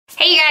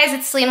guys,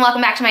 it's Celine.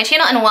 Welcome back to my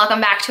channel and welcome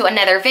back to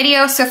another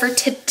video. So for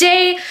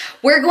today,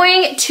 we're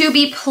going to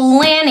be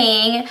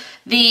planning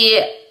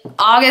the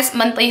August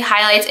monthly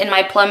highlights in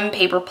my Plum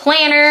Paper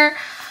Planner.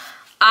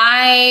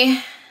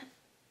 I've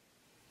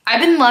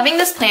been loving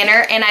this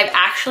planner, and I've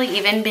actually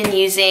even been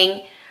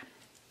using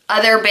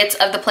other bits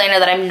of the planner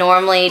that I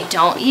normally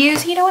don't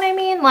use. You know what I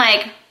mean?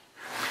 Like,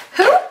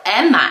 who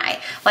am I?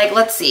 Like,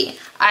 let's see.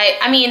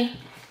 I mean,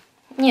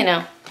 you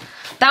know,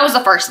 that was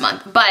the first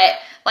month, but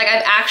like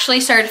I've actually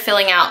started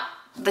filling out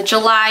the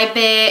July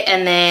bit,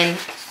 and then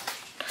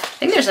I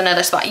think there's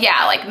another spot.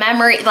 Yeah, like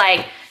memory,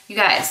 like you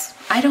guys,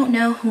 I don't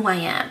know who I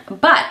am,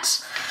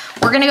 but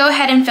we're gonna go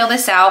ahead and fill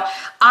this out.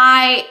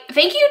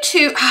 Thank you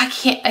to,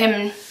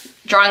 I'm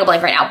drawing a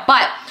blank right now,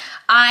 but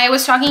I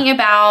was talking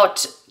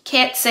about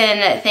kits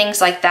and things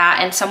like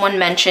that, and someone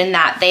mentioned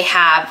that they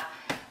have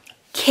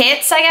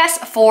kits, I guess,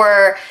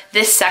 for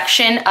this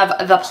section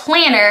of the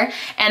planner,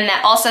 and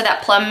that also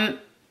that Plum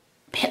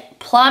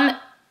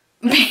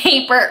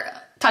Paper,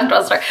 tongue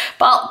twister,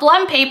 but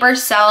Plum Paper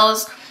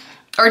sells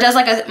or does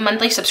like a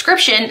monthly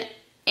subscription,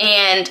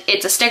 and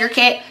it's a sticker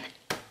kit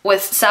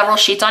with several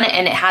sheets on it,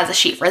 and it has a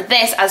sheet for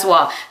this as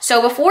well.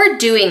 So before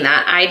doing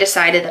that, I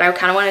decided that I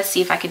kind of want to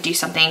see if I could do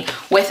something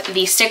with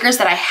the stickers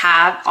that I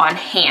have on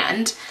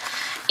hand,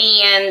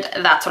 and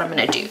that's what I'm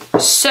going to do.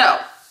 So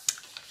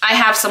I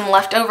have some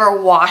leftover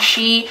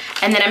washi,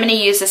 and then I'm going to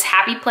use this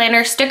Happy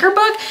Planner sticker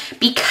book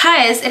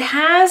because it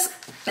has,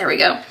 there we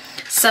go,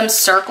 some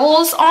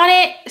circles on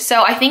it,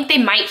 so I think they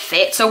might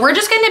fit. So we're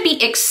just going to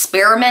be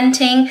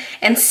experimenting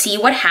and see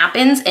what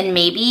happens, and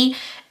maybe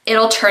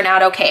it'll turn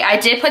out okay. I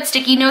did put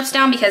sticky notes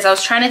down because I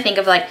was trying to think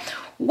of like,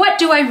 what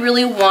do I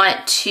really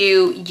want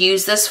to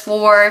use this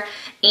for?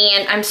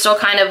 And I'm still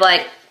kind of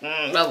like,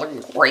 that's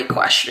a great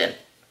question.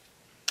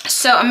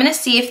 So I'm gonna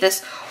see if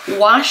this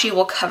washi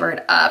will cover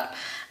it up.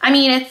 I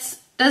mean, it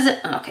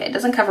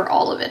doesn't cover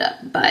all of it up,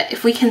 but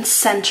if we can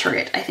center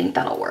it, I think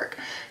that'll work.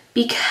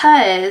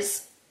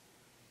 Because,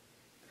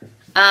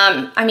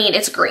 I mean,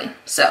 it's green,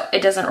 so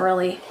it doesn't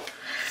really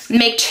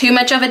make too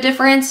much of a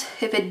difference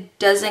if it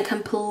doesn't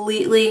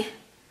completely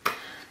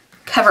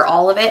cover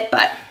all of it,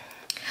 but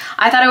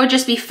I thought it would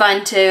just be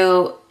fun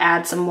to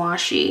add some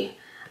washi.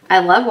 I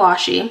love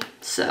washi,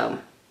 so.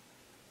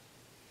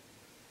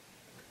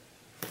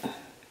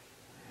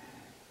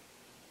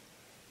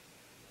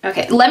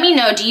 Okay, let me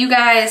know, do you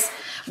guys,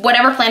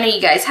 whatever planner you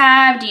guys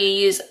have, do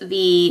you use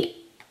the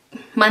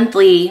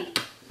monthly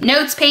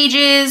notes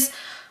pages?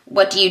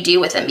 What do you do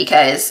with them?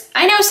 Because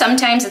I know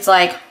sometimes it's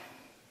like,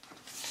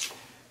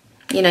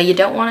 you know, you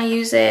don't want to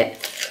use it,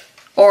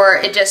 or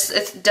it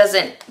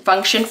doesn't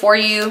function for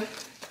you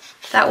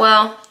that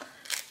well.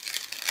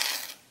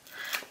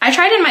 I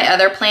tried in my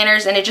other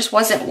planners and it just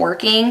wasn't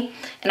working,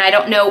 and I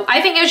don't know,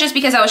 I think it was just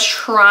because I was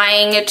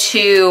trying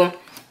to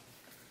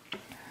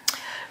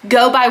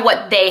go by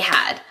what they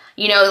had.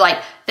 You know,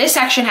 like this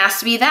section has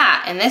to be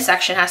that, and this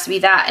section has to be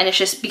that, and it's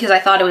just because I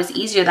thought it was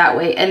easier that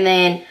way. And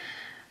then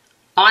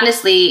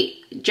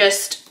honestly,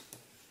 just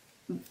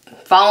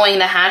following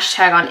the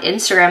hashtag on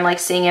Instagram, like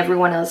seeing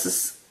everyone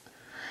else's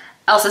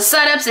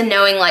setups and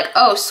knowing like,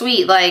 oh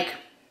sweet, like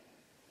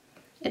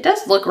it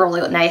does look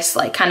really nice,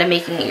 like kind of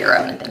making it your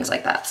own and things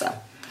like that. So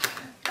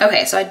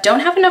okay, so I don't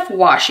have enough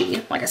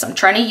washi. Like I said, I'm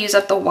trying to use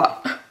up the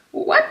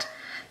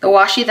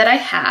washi that I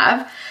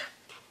have,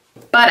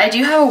 but I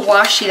do have a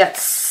washi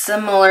that's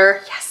similar.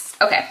 Yes,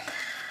 okay.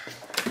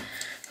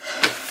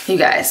 You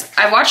guys,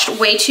 I watched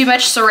way too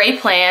much Soray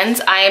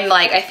plans. I'm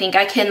like, I think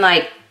I can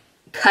like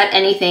cut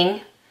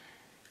anything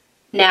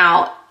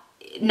now,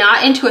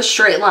 not into a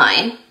straight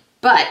line,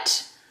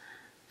 but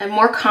I'm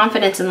more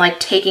confident in like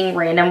taking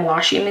random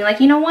washi and being like,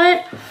 you know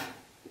what?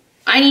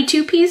 I need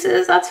 2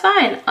 pieces, that's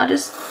fine. I'll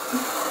just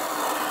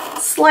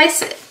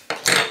slice it.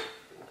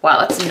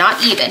 Wow, it's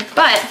not even,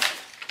 but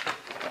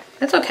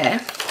that's okay.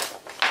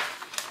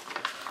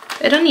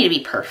 It don't need to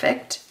be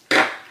perfect.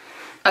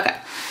 Okay,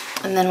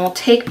 and then we'll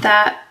take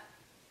that.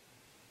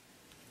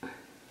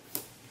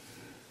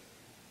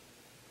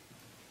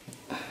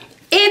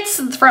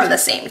 It's from the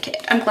same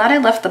kit. I'm glad I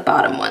left the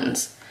bottom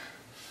ones.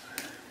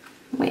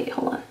 Wait,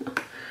 hold on.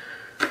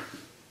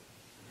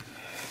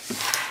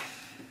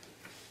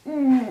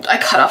 I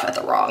cut off at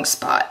the wrong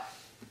spot.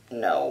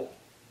 No.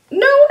 No,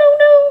 no,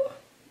 no.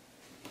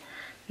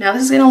 Now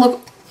this is gonna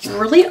look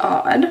really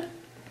odd.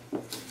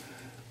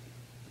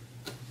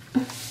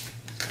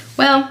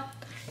 Well,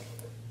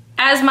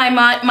 as my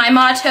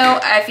motto,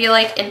 I feel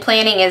like in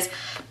planning is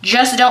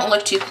just don't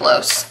look too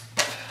close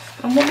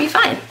and we'll be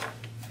fine.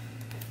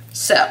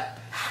 So,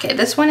 okay,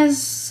 this one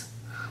is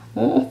a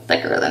little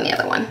thicker than the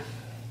other one.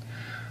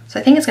 So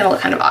I think it's gonna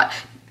look kind of odd.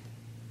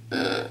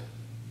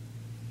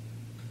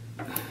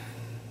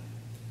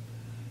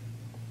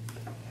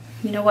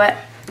 You know what?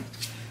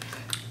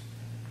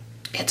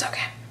 It's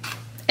okay.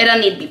 It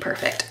doesn't need to be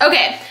perfect.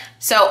 Okay,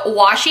 so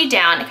washi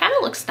down. It kind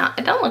of looks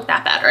it don't look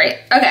that bad,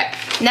 right? Okay,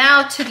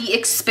 now to the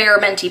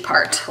experimenty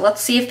part.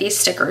 Let's see if these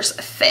stickers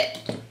fit.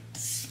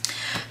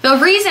 The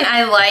reason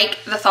I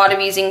like the thought of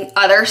using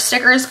other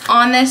stickers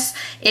on this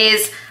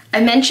is,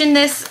 I mentioned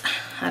this,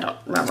 I don't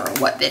remember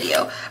what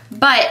video,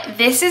 but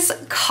this is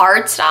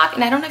cardstock,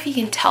 and I don't know if you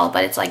can tell,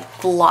 but it's like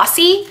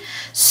glossy.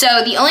 So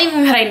the only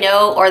thing that I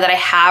know or that I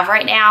have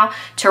right now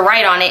to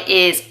write on it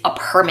is a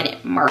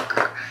permanent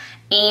marker.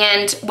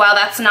 And while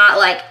that's not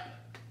like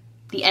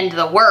the end of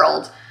the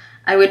world,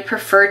 I would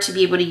prefer to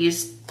be able to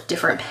use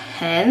different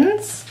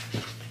pens.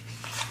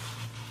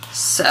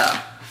 So,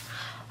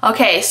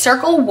 okay,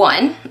 circle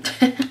 1.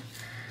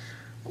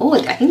 Oh,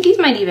 I think these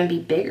might even be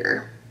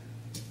bigger.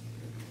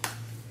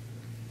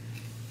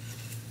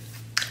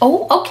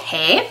 Oh,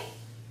 okay.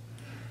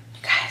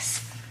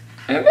 Guys,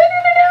 I figured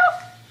it out.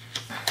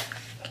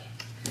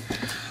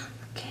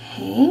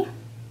 Okay.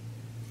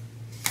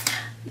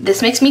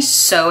 This makes me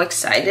so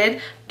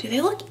excited. Do they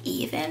look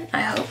even?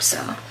 I hope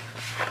so.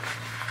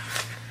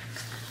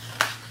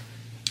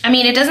 I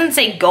mean, it doesn't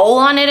say goal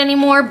on it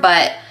anymore,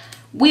 but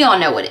we all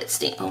know what it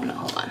stands. Oh no,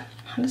 hold on.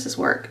 How does this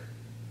work?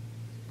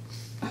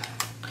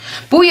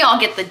 But we all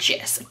get the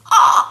gist.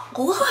 Oh,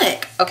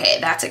 look. Okay,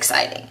 that's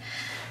exciting.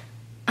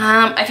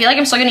 I feel like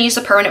I'm still gonna use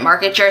the permanent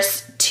marker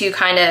just to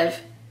kind of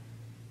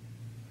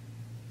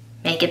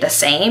make it the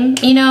same,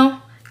 you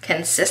know?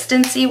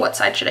 Consistency. What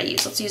side should I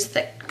use? Let's use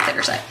the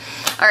thicker side.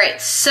 All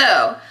right,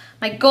 so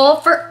my goal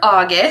for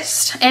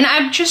August, and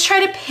I'm just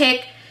trying to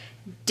pick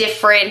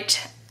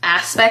different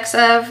aspects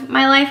of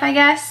my life, I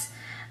guess.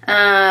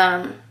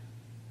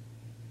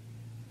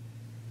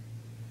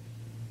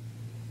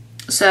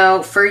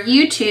 So for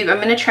YouTube, I'm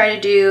gonna try to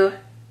do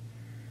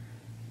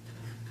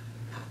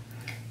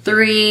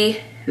 3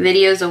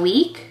 videos a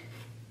week.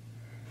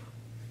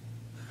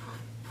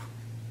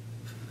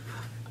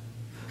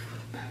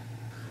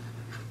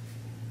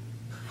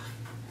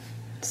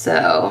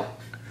 So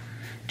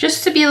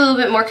just to be a little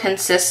bit more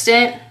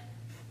consistent.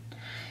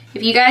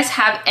 If you guys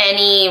have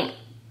any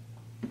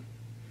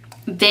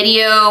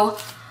video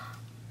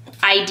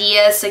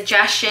ideas,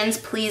 suggestions,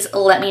 please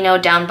let me know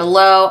down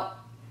below.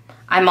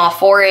 I'm all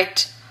for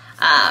it.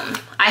 I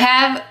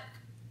have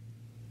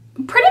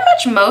pretty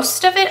much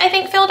most of it, I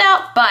think, filled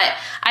out, but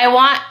I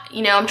want,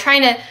 you know, I'm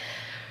trying to,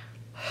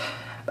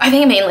 I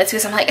think mainly it's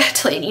because I'm like,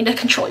 Thalia, you need to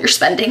control your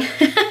spending.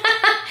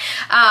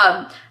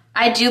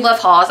 I do love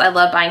hauls. I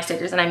love buying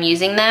stickers and I'm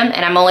using them,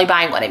 and I'm only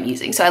buying what I'm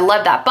using. So I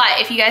love that. But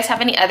if you guys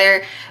have any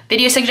other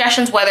video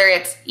suggestions, whether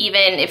it's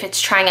even if it's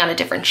trying out a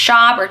different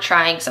shop or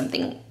trying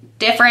something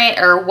different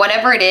or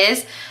whatever it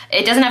is,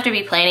 it doesn't have to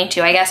be planning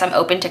too. I guess I'm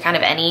open to kind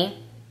of any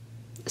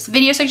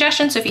video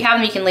suggestions. So if you have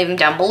them, you can leave them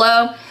down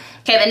below.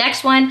 Okay, the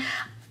next one,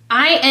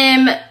 I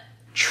am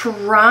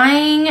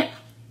trying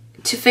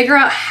to figure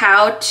out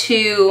how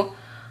to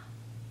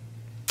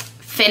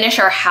finish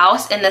our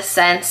house in the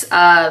sense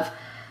of,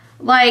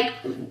 like,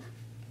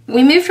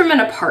 we moved from an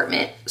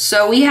apartment,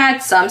 so we had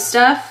some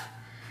stuff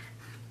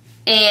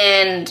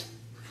and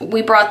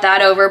we brought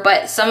that over,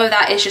 but some of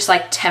that is just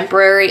like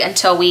temporary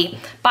until we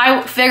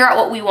figure out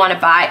what we want to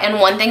buy. And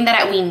one thing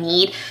that we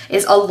need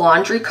is a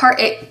laundry cart.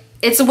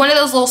 It's one of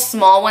those little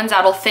small ones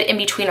that'll fit in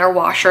between our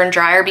washer and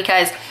dryer,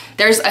 because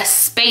there's a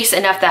space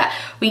enough that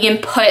we can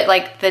put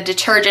like the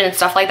detergent and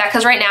stuff like that.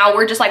 Because right now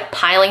we're just like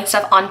piling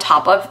stuff on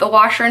top of the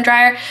washer and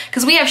dryer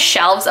because we have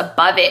shelves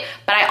above it,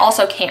 but I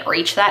also can't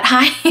reach that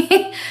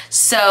high.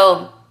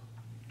 So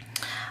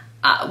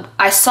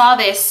I saw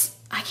this,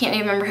 I can't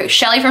even remember who,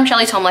 Shelly from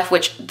Shelly's Home Life,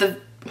 which that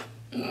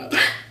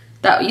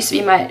used to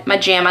be my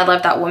jam. I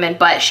love that woman,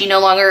 but she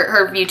no longer,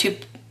 her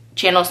YouTube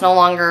channel is no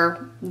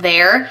longer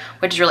there,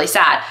 which is really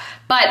sad.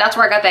 But that's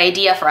where I got the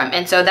idea from.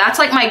 And so that's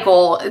like my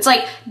goal. It's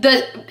like,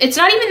 it's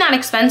not even that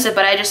expensive,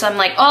 but I'm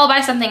like, oh, I'll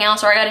buy something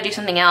else, or I gotta do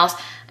something else.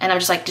 And I'm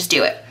just like, just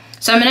do it.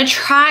 So I'm gonna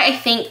try, I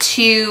think,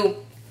 to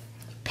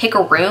pick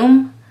a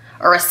room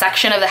or a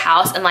section of the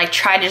house and like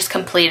try to just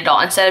complete it all,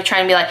 instead of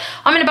trying to be like,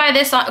 I'm gonna buy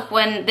this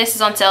when this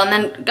is on sale, and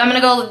then I'm gonna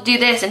go do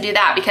this and do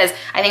that, because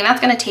I think that's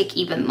gonna take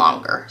even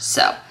longer.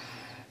 So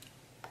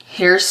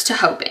here's to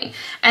hoping.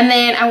 And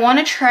then I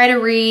wanna try to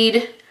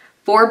read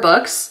 4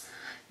 books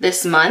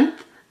this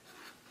month.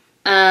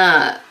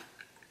 I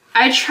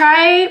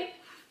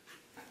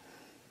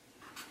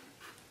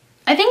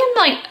think I'm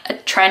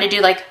like trying to do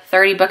like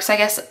 30 books, I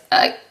guess,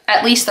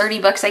 at least 30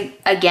 books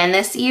again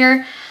this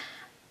year,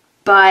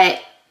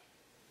 but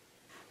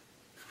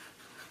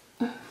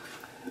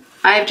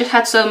I've just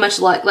had so much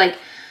luck. Like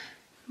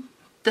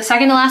the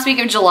second to last week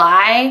of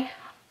July,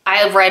 I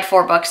have read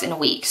 4 books in a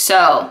week,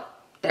 so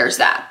there's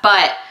that.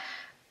 But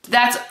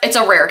it's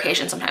a rare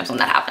occasion sometimes when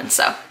that happens.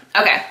 So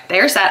okay,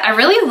 there's that. I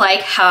really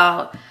like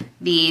how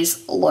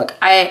these look.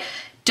 I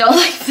don't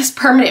like this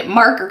permanent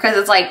marker because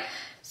it's like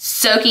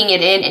soaking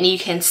it in and you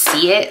can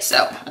see it.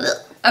 So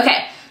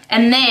okay,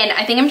 and then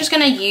I think I'm just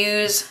gonna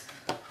use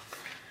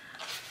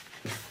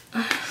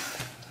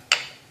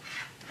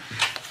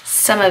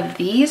some of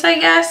these, I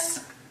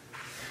guess.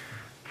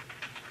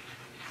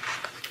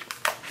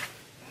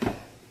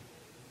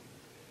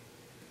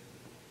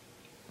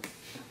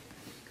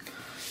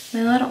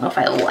 Well, I don't know if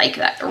I like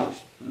that,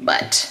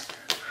 but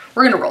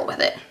we're gonna roll with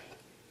it.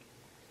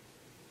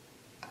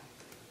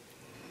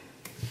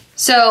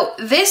 So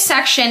this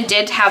section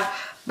did have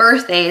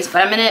birthdays,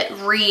 but I'm gonna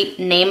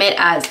rename it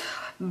as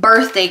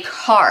birthday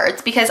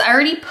cards because I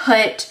already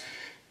put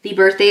the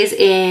birthdays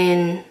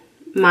in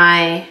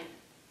my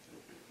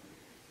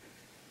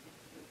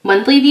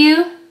monthly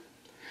view.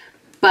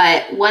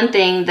 But one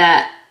thing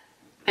that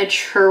I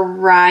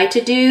try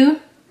to do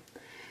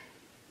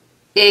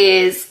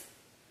is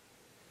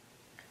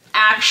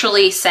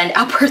actually send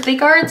out birthday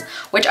cards,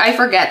 which I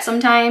forget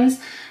sometimes.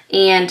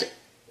 And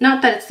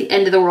not that it's the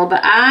end of the world,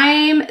 but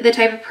I'm the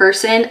type of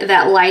person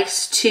that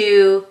likes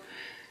to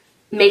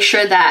make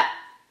sure that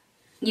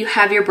you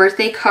have your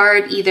birthday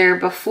card either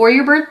before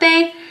your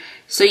birthday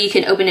so you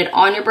can open it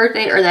on your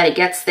birthday, or that it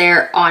gets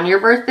there on your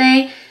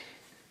birthday.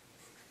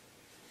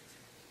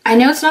 I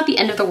know it's not the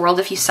end of the world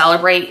if you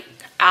celebrate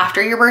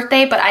after your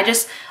birthday, but I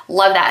just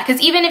love that.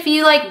 Because even if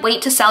you like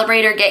wait to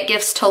celebrate or get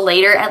gifts till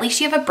later, at least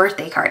you have a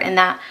birthday card, and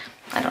that,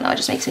 I don't know, it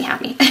just makes me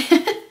happy.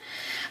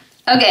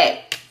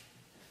 Okay,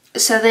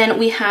 so then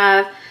we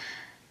have,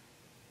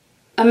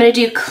 I'm gonna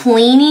do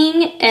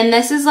cleaning, and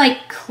this is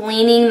like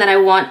cleaning that I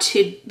want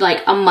to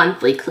like a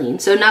monthly clean.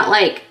 So not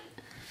like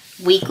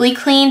weekly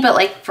clean, but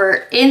like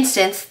for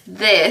instance,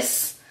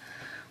 this,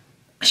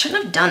 I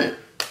shouldn't have done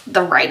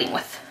the writing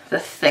with the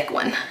thick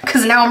one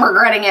because now I'm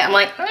regretting it. I'm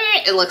like,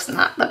 it looks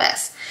not the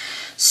best.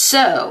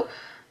 So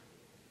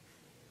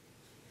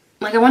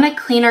like I want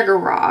to clean our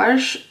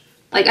garage.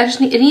 Like I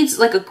just need, it needs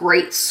like a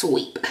great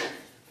sweep.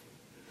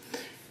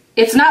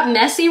 It's not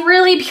messy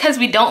really because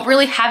we don't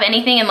really have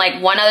anything, and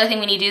like one other thing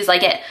we need to do is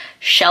like get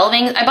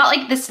shelving. I bought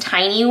like this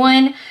tiny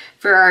one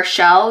for our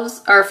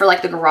shelves, or for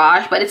like the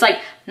garage, but it's like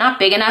not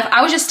big enough.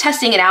 I was just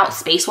testing it out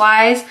space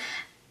wise,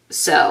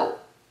 so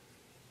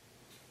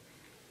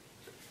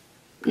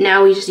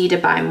now we just need to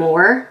buy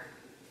more.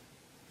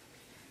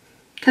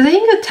 Because I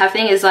think the tough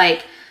thing is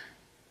like,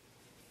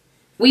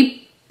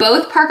 we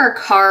both park our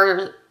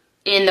car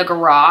in the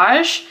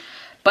garage,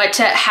 but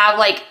to have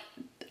like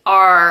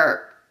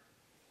our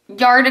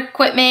yard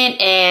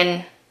equipment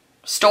and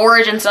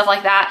storage and stuff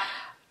like that,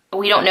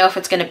 we don't know if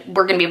it's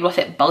we're gonna be able to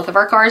fit both of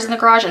our cars in the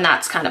garage, and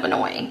that's kind of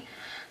annoying.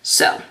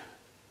 So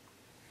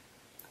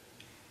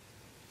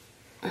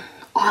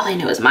all I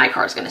know is my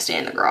car is gonna stay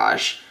in the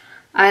garage.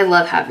 I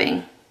love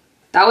having,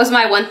 that was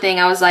my one thing.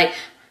 I was like,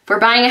 if we're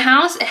buying a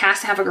house, it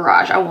has to have a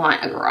garage. I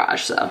want a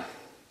garage, so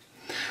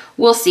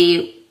we'll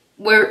see.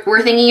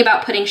 We're thinking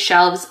about putting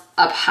shelves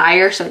up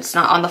higher so it's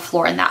not on the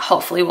floor, and that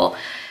hopefully will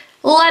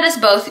let us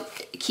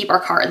both keep our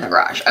car in the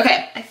garage.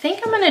 Okay, I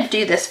think I'm gonna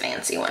do this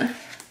fancy one.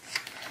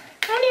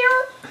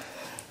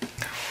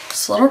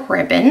 This little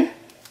ribbon.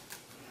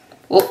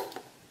 Oh.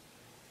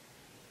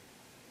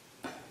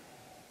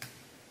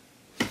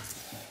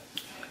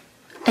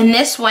 And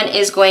this one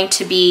is going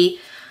to be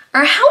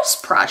our house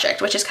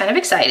project, which is kind of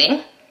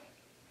exciting.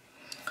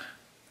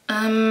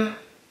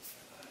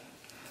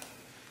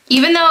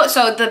 Even though,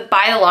 so the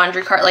buy the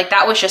laundry cart, like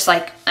that was just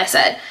like I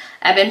said,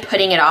 I've been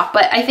putting it off,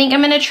 but I think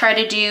I'm gonna try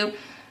to do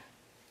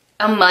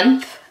a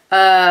month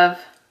of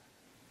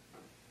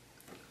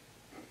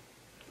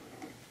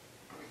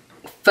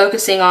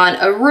focusing on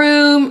a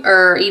room,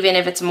 or even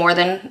if it's more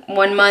than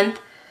 1 month.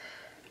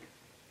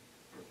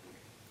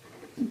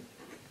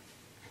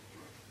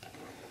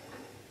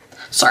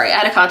 Sorry, I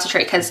had to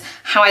concentrate because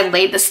how I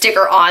laid the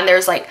sticker on,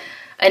 there's like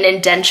an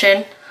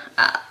indentation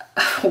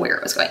where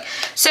it was going.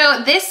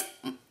 So this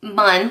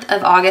month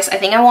of August, I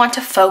think I want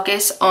to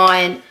focus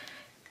on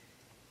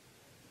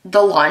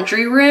the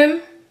laundry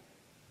room.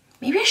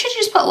 Maybe I should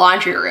just put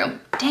laundry room.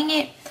 Dang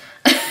it.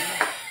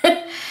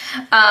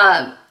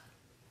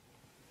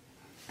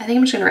 I think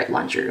I'm just gonna write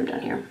laundry room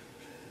down here.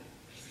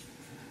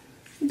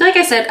 Like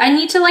I said, I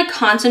need to like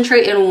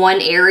concentrate in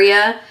one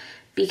area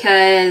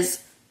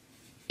because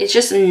it's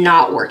just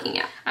not working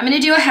out. I'm gonna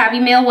do a Happy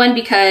Mail one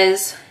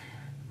because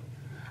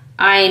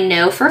I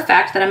know for a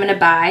fact that I'm gonna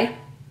buy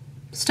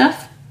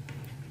stuff,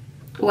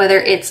 whether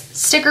it's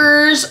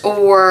stickers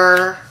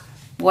or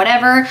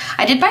whatever.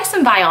 I did buy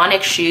some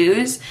bionic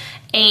shoes,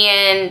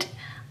 and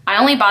I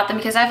only bought them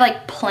because I have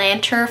like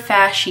plantar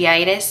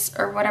fasciitis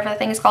or whatever the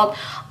thing is called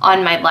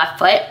on my left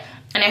foot.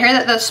 And I hear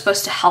that those are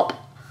supposed to help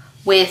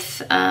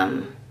with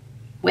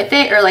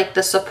it, or like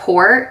the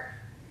support.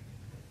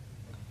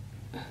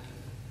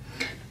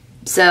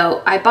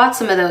 So I bought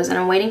some of those and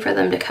I'm waiting for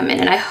them to come in,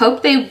 and I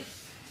hope they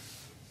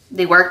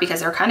work because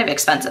they're kind of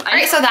expensive. All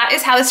right, so that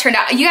is how this turned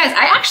out. You guys,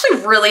 I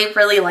actually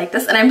really like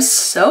this, and I'm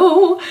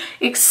so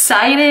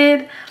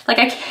excited. Like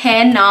I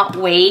cannot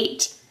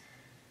wait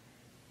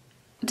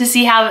to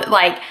see how,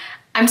 like,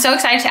 I'm so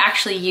excited to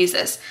actually use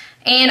this.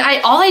 And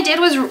all I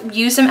did was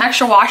use some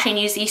extra washi and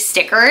use these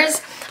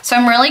stickers. So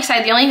I'm really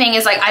excited. The only thing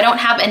is like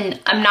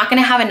I'm not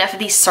gonna have enough of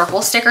these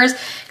circle stickers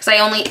because I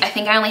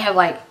think I only have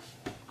like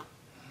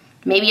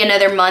maybe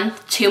another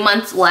month, 2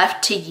 months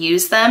left to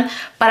use them.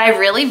 But I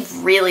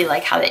really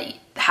like how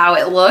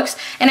it looks.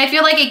 And I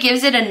feel like it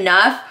gives it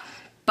enough,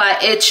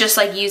 but it's just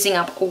like using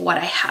up what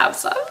I have.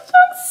 So I'm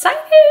so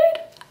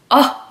excited.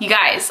 Oh, you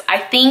guys, I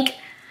think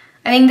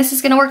this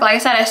is gonna work. Like I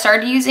said, I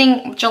started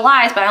using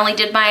July's, but I only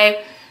did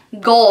my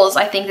goals,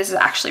 I think this is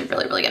actually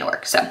really, really gonna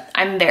work. So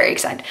I'm very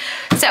excited.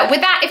 So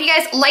with that, if you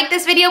guys like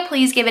this video,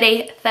 please give it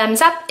a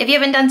thumbs up. If you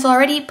haven't done so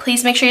already,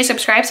 please make sure you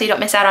subscribe so you don't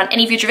miss out on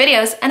any future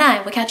videos, and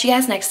I will catch you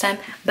guys next time.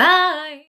 Bye.